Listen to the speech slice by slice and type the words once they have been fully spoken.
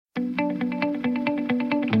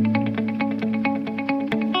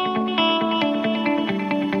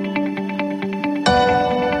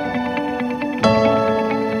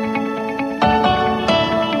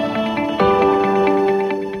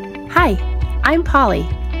I'm Polly.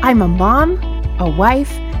 I'm a mom, a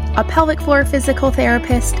wife, a pelvic floor physical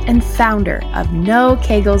therapist, and founder of No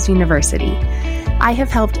Kegels University. I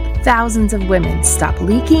have helped thousands of women stop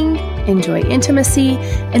leaking, enjoy intimacy,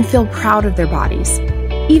 and feel proud of their bodies,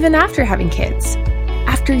 even after having kids.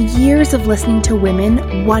 After years of listening to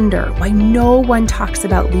women wonder why no one talks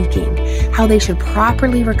about leaking, how they should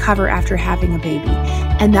properly recover after having a baby,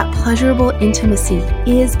 and that pleasurable intimacy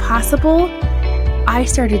is possible, I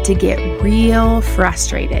started to get real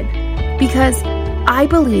frustrated because I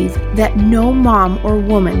believe that no mom or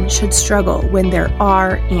woman should struggle when there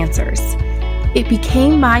are answers. It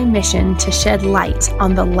became my mission to shed light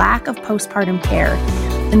on the lack of postpartum care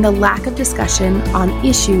and the lack of discussion on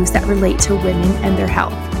issues that relate to women and their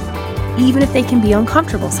health, even if they can be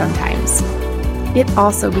uncomfortable sometimes. It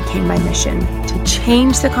also became my mission to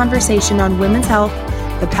change the conversation on women's health,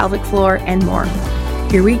 the pelvic floor, and more.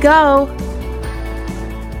 Here we go.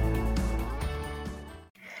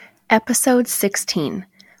 Episode 16,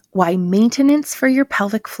 Why Maintenance for Your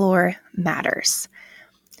Pelvic Floor Matters.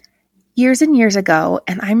 Years and years ago,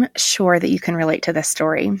 and I'm sure that you can relate to this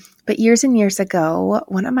story, but years and years ago,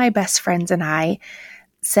 one of my best friends and I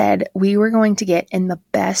said we were going to get in the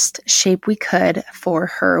best shape we could for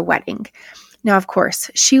her wedding. Now, of course,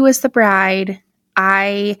 she was the bride.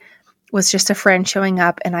 I was just a friend showing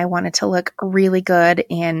up, and I wanted to look really good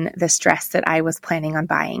in this dress that I was planning on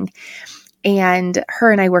buying. And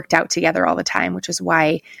her and I worked out together all the time, which is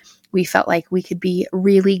why we felt like we could be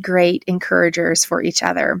really great encouragers for each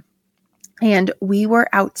other. And we were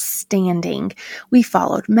outstanding. We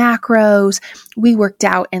followed macros. We worked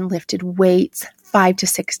out and lifted weights 5 to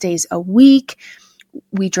 6 days a week.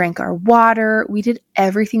 We drank our water. We did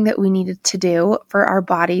everything that we needed to do for our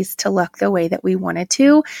bodies to look the way that we wanted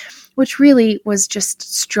to, which really was just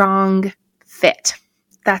strong fit.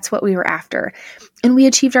 That's what we were after. And we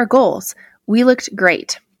achieved our goals. We looked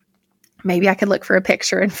great. Maybe I could look for a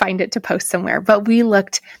picture and find it to post somewhere, but we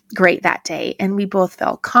looked great that day and we both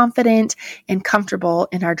felt confident and comfortable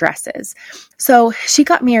in our dresses. So she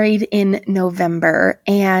got married in November,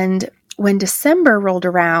 and when December rolled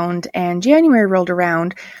around and January rolled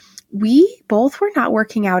around, we both were not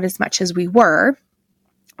working out as much as we were.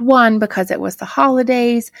 1, because it was the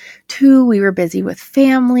holidays. 2, we were busy with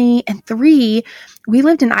family. And 3, we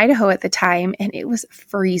lived in Idaho at the time and it was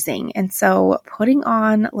freezing. And so putting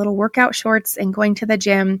on little workout shorts and going to the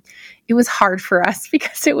gym, it was hard for us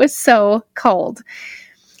because it was so cold.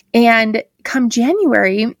 And come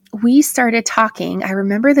January, we started talking. I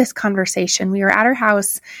remember this conversation. We were at our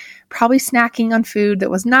house, probably snacking on food that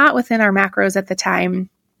was not within our macros at the time.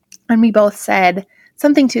 And we both said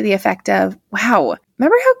something to the effect of, wow,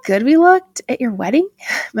 remember how good we looked at your wedding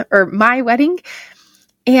or my wedding?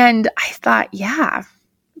 And I thought, yeah,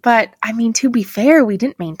 but I mean, to be fair, we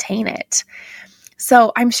didn't maintain it.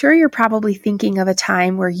 So I'm sure you're probably thinking of a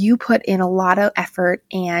time where you put in a lot of effort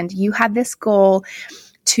and you had this goal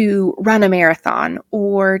to run a marathon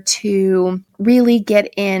or to really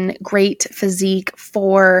get in great physique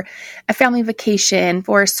for a family vacation,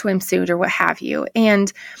 for a swimsuit or what have you.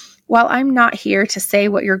 And while I'm not here to say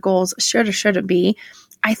what your goals should or shouldn't be,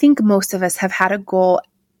 I think most of us have had a goal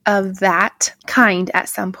of that kind at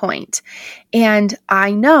some point. And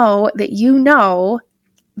I know that you know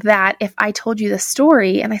that if I told you the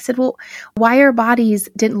story and I said, well, why our bodies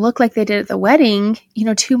didn't look like they did at the wedding,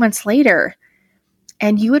 2 months later,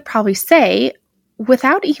 and you would probably say,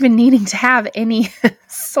 without even needing to have any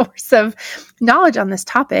source of knowledge on this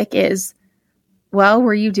topic, is, well,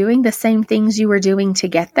 were you doing the same things you were doing to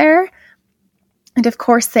get there? And of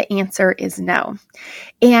course, the answer is no.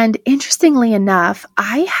 And interestingly enough,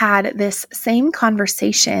 I had this same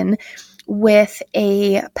conversation with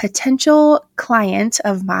a potential client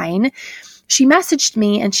of mine. She messaged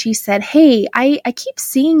me and she said, hey, I keep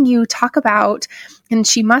seeing you talk about, and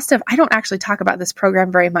she must have, I don't actually talk about this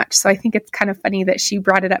program very much, so I think it's kind of funny that she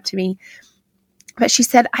brought it up to me. But she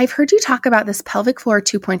said, I've heard you talk about this Pelvic Floor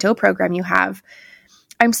 2.0 program you have.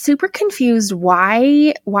 I'm super confused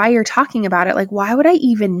why you're talking about it. Like, why would I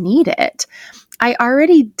even need it? I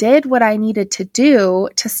already did what I needed to do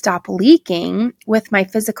to stop leaking with my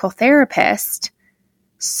physical therapist.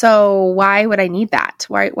 So why would I need that?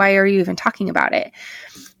 Why are you even talking about it?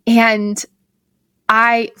 And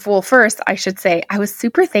first I should say I was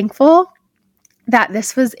super thankful that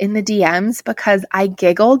this was in the DMs because I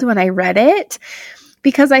giggled when I read it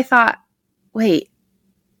because I thought, wait,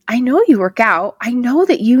 I know you work out. I know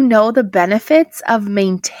that you know the benefits of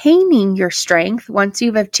maintaining your strength once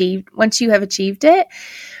you have achieved it.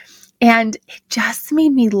 And it just made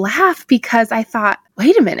me laugh because I thought,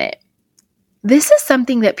 wait a minute, this is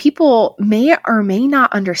something that people may or may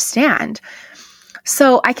not understand.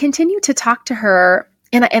 So I continued to talk to her,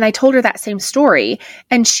 and I told her that same story.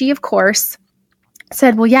 And she, of course,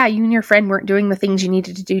 said, well, yeah, you and your friend weren't doing the things you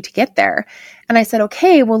needed to do to get there. And I said,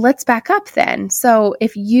 okay, well, let's back up then. So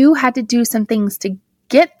if you had to do some things to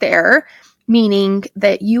get there, meaning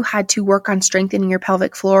that you had to work on strengthening your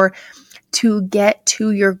pelvic floor to get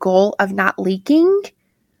to your goal of not leaking,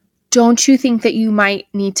 don't you think that you might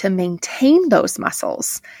need to maintain those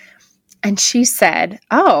muscles? And she said,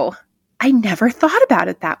 oh, I never thought about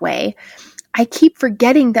it that way. I keep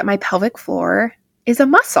forgetting that my pelvic floor is a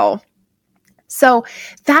muscle. So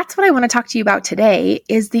that's what I want to talk to you about today,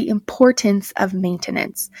 is the importance of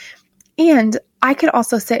maintenance. And I could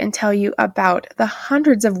also sit and tell you about the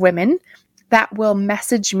hundreds of women that will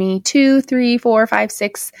message me 2, 3, 4, 5,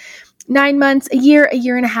 6, 9 months, a year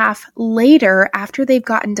and a half later after they've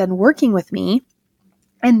gotten done working with me.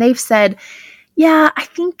 And they've said, yeah, I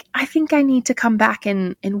think I need to come back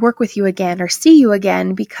and work with you again or see you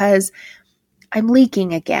again because I'm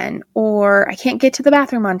leaking again, or I can't get to the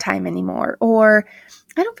bathroom on time anymore, or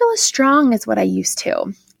I don't feel as strong as what I used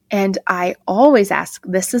to. And I always ask,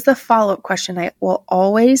 this is the follow-up question I will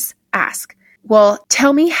always ask. Well,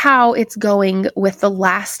 tell me how it's going with the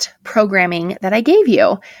last programming that I gave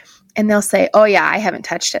you. And they'll say, oh yeah, I haven't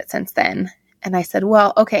touched it since then. And I said,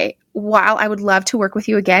 well, okay, while I would love to work with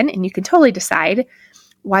you again, and you can totally decide,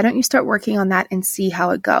 why don't you start working on that and see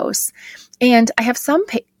how it goes? And I have some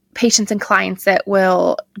patients and clients that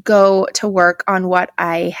will go to work on what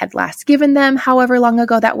I had last given them, however long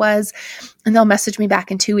ago that was, and they'll message me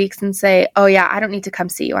back in 2 weeks and say, oh yeah, I don't need to come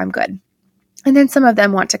see you, I'm good. And then some of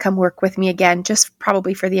them want to come work with me again, just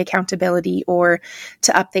probably for the accountability or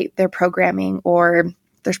to update their programming, or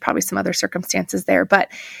there's probably some other circumstances there.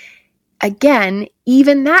 But again,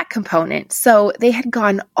 even that component, so they had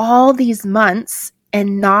gone all these months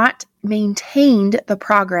and not maintained the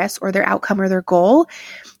progress or their outcome or their goal.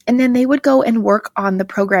 And then they would go and work on the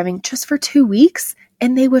programming just for 2 weeks,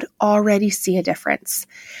 and they would already see a difference.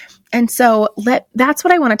 And so that's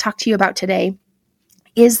what I want to talk to you about today,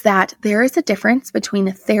 is that there is a difference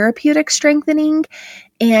between therapeutic strengthening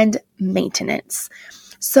and maintenance.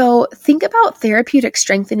 So think about therapeutic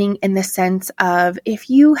strengthening in the sense of if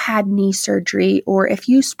you had knee surgery, or if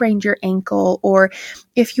you sprained your ankle, or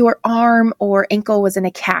if your arm or ankle was in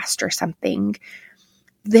a cast or something,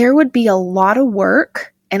 there would be a lot of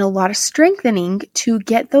work and a lot of strengthening to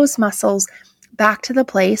get those muscles back to the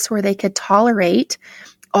place where they could tolerate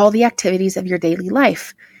all the activities of your daily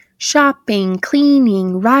life. Shopping,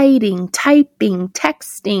 cleaning, writing, typing,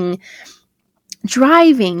 texting,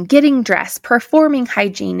 driving, getting dressed, performing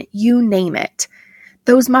hygiene, you name it.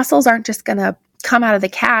 Those muscles aren't just going to come out of the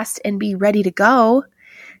cast and be ready to go.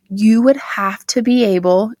 You would have to be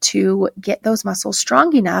able to get those muscles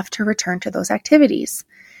strong enough to return to those activities.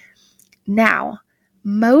 Now,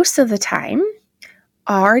 most of the time,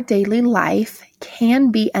 our daily life can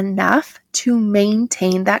be enough to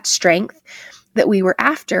maintain that strength that we were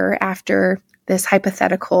after this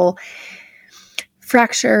hypothetical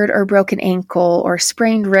fractured or broken ankle or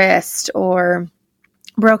sprained wrist or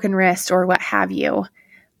broken wrist or what have you.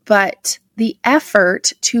 But the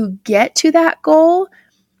effort to get to that goal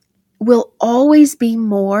will always be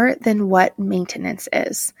more than what maintenance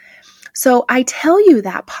is. So I tell you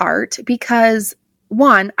that part because,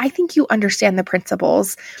 one, I think you understand the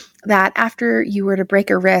principles that after you were to break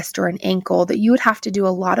a wrist or an ankle, that you would have to do a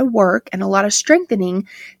lot of work and a lot of strengthening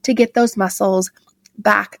to get those muscles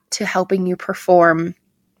back to helping you perform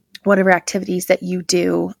whatever activities that you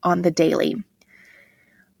do on the daily.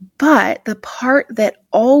 But the part that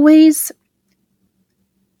always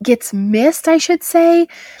gets missed, I should say,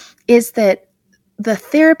 is that the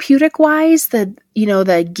therapeutic wise, the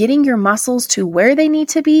getting your muscles to where they need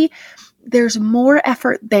to be, there's more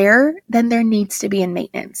effort there than there needs to be in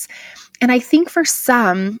maintenance. And I think for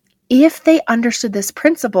some, if they understood this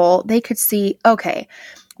principle, they could see, okay,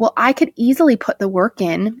 well, I could easily put the work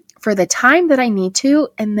in for the time that I need to,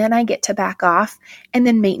 and then I get to back off, and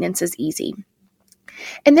then maintenance is easy.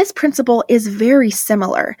 And this principle is very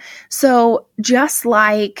similar. So just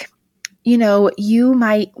like, you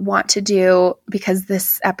might want to do, because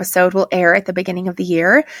this episode will air at the beginning of the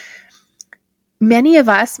year, many of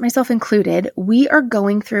us, myself included, we are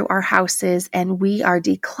going through our houses and we are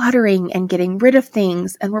decluttering and getting rid of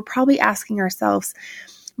things. And we're probably asking ourselves,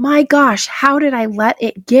 my gosh, how did I let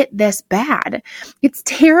it get this bad? It's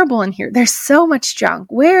terrible in here. There's so much junk.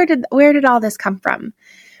 Where did all this come from?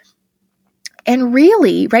 And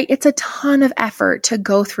really, right, it's a ton of effort to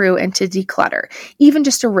go through and to declutter, even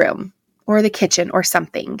just a room or the kitchen or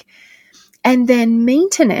something. And then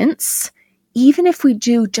maintenance, even if we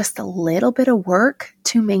do just a little bit of work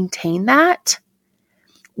to maintain that,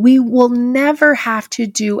 we will never have to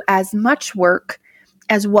do as much work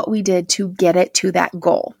as what we did to get it to that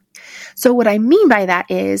goal. So what I mean by that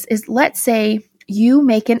is let's say you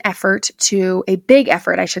make an effort a big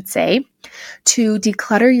effort, I should say, to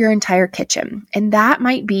declutter your entire kitchen. And that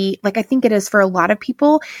might be, like I think it is for a lot of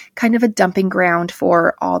people, kind of a dumping ground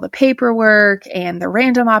for all the paperwork and the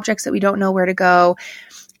random objects that we don't know where to go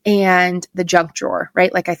and the junk drawer,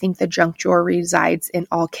 right? Like I think the junk drawer resides in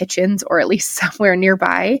all kitchens or at least somewhere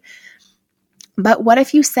nearby. But what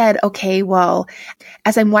if you said, okay, well,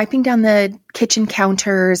 as I'm wiping down the kitchen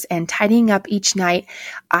counters and tidying up each night,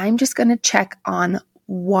 I'm just going to check on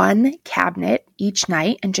one cabinet each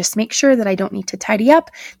night and just make sure that I don't need to tidy up,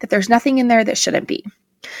 that there's nothing in there that shouldn't be.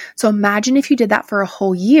 So imagine if you did that for a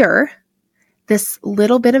whole year, this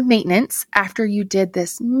little bit of maintenance after you did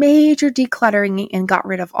this major decluttering and got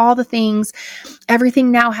rid of all the things.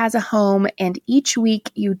 Everything now has a home, and each week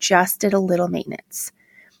you just did a little maintenance.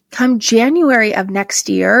 Come January of next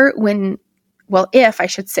year, if I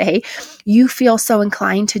should say, you feel so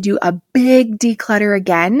inclined to do a big declutter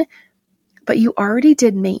again, but you already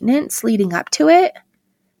did maintenance leading up to it,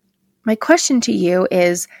 my question to you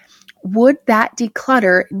is, would that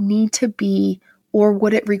declutter need to be, or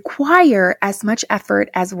would it require as much effort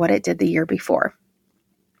as what it did the year before?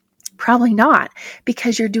 Probably not,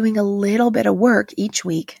 because you're doing a little bit of work each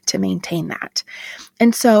week to maintain that.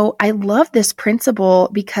 And so I love this principle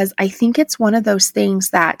because I think it's one of those things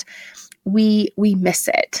that we miss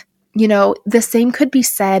it. You know, the same could be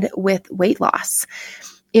said with weight loss.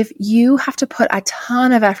 If you have to put a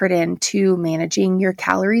ton of effort into managing your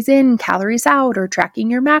calories in, calories out, or tracking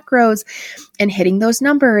your macros and hitting those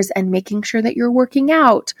numbers and making sure that you're working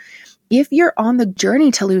out, if you're on the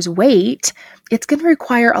journey to lose weight, it's going to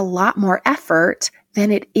require a lot more effort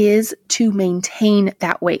than it is to maintain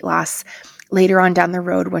that weight loss later on down the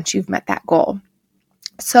road once you've met that goal.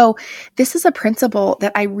 So this is a principle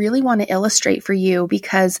that I really want to illustrate for you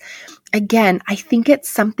because, again, I think it's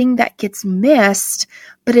something that gets missed,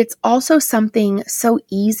 but it's also something so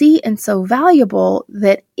easy and so valuable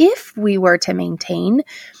that if we were to maintain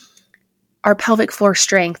our pelvic floor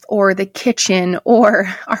strength or the kitchen or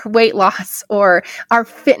our weight loss or our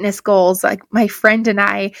fitness goals, like my friend and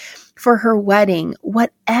I for her wedding,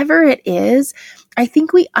 whatever it is, I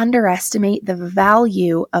think we underestimate the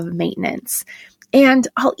value of maintenance. And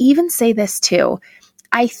I'll even say this too.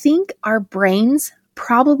 I think our brains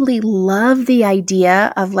probably love the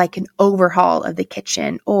idea of like an overhaul of the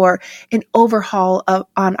kitchen or an overhaul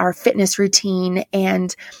on our fitness routine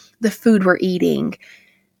and the food we're eating.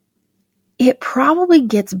 It probably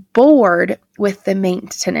gets bored with the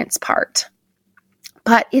maintenance part.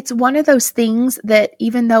 But it's one of those things that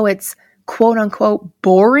even though it's quote unquote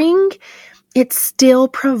boring, it still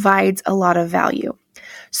provides a lot of value.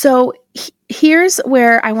 So here's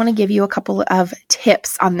where I want to give you a couple of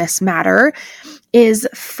tips on this matter is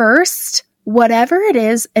first, whatever it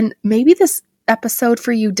is, and maybe this episode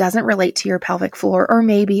for you doesn't relate to your pelvic floor, or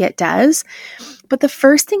maybe it does. But the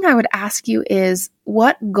first thing I would ask you is,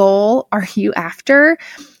 what goal are you after?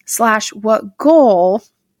 / what goal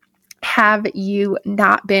have you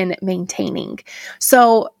not been maintaining?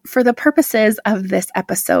 So for the purposes of this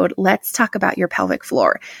episode, let's talk about your pelvic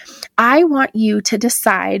floor. I want you to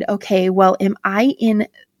decide, okay, well, am I in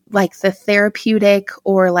like the therapeutic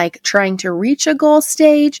or like trying to reach a goal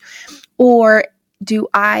stage, or do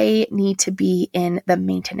I need to be in the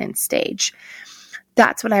maintenance stage?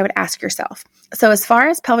 That's what I would ask yourself. So as far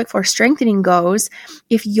as pelvic floor strengthening goes,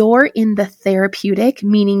 if you're in the therapeutic,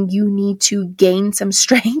 meaning you need to gain some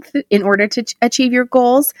strength in order to achieve your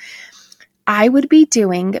goals, I would be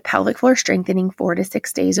doing pelvic floor strengthening 4 to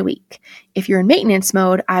 6 days a week. If you're in maintenance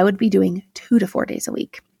mode, I would be doing 2 to 4 days a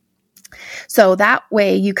week. So that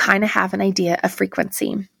way you kind of have an idea of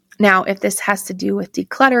frequency. Now, if this has to do with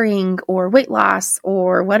decluttering or weight loss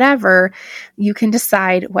or whatever, you can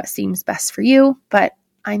decide what seems best for you, but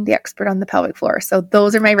I'm the expert on the pelvic floor. So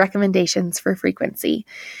those are my recommendations for frequency.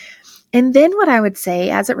 And then what I would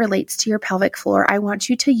say as it relates to your pelvic floor, I want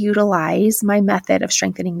you to utilize my method of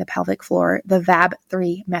strengthening the pelvic floor, the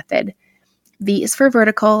VAB3 method. V is for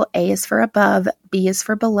vertical, A is for above, B is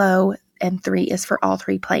for below, and 3 is for all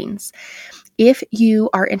 3 planes. If you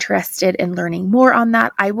are interested in learning more on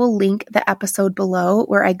that, I will link the episode below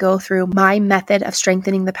where I go through my method of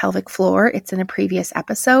strengthening the pelvic floor. It's in a previous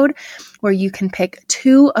episode where you can pick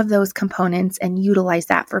 2 of those components and utilize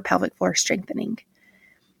that for pelvic floor strengthening.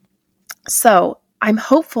 So I'm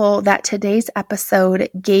hopeful that today's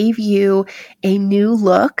episode gave you a new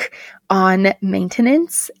look on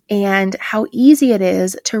maintenance and how easy it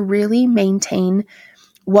is to really maintain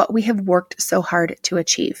what we have worked so hard to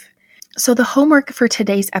achieve. So the homework for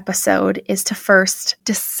today's episode is to first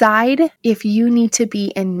decide if you need to be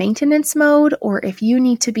in maintenance mode or if you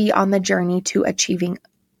need to be on the journey to achieving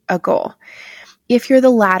a goal. If you're the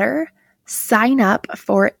latter, sign up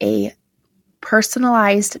for a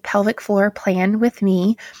personalized pelvic floor plan with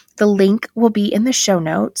me. The link will be in the show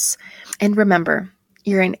notes. And remember,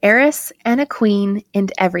 you're an heiress and a queen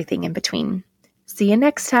and everything in between. See you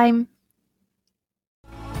next time.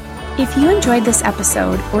 If you enjoyed this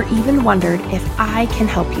episode or even wondered if I can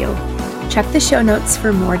help you, check the show notes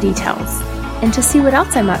for more details. And to see what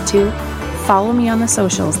else I'm up to, follow me on the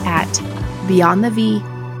socials at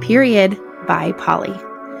BeyondTheV by Polly.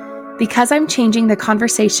 Because I'm changing the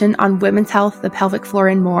conversation on women's health, the pelvic floor,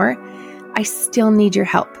 and more, I still need your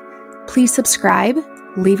help. Please subscribe,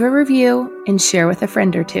 leave a review, and share with a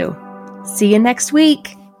friend or two. See you next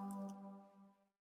week.